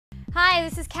Hi,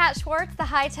 this is Schwartz, the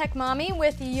high-tech mommy,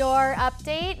 with your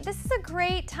update. This is a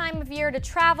great time of year to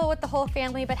travel with the whole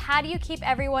family, but how do you keep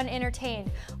everyone entertained?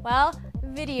 Well,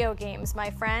 video games, my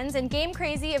friends. And Game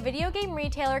Crazy, a video game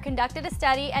retailer, conducted a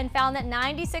study and found that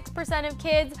 96% of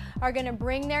kids are going to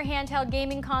bring their handheld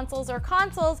gaming consoles or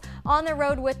consoles on the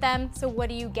road with them. So what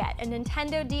do you get? A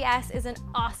Nintendo DS is an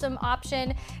awesome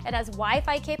option. It has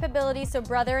Wi-Fi capability so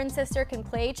brother and sister can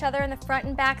play each other in the front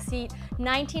and back seat,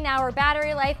 19-hour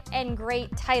battery life, and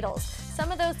great titles.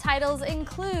 Some of those titles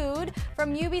include,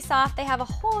 from Ubisoft, they have a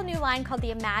whole new line called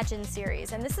the Imagine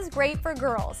series, and this is great for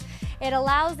girls. It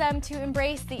allows them to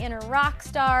embrace the inner rock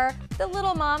star, the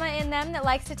little mama in them that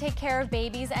likes to take care of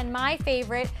babies, and my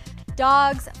favorite,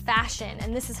 dog's fashion.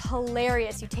 And this is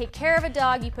hilarious. You take care of a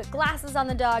dog, you put glasses on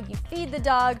the dog, you feed the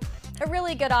dog. A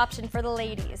really good option for the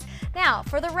ladies. Now,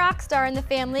 for the rock star in the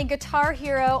family, Guitar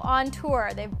Hero on tour.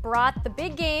 They've brought the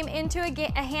big game into a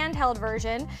handheld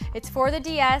version. It's for the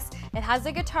DS. It has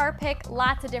a guitar pick,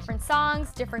 lots of different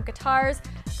songs, different guitars.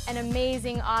 An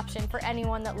amazing option for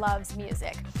anyone that loves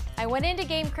music. I went into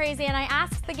Game Crazy and I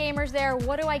asked the gamers there,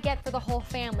 what do I get for the whole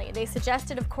family? They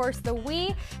suggested, of course, the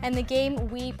Wii and the game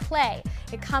Wii Play.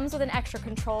 It comes with an extra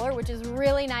controller, which is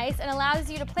really nice and allows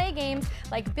you to play games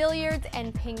like billiards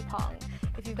and ping pong.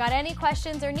 If you've got any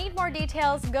questions or need more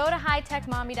details, go to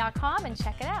hightechmommy.com and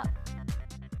check it out.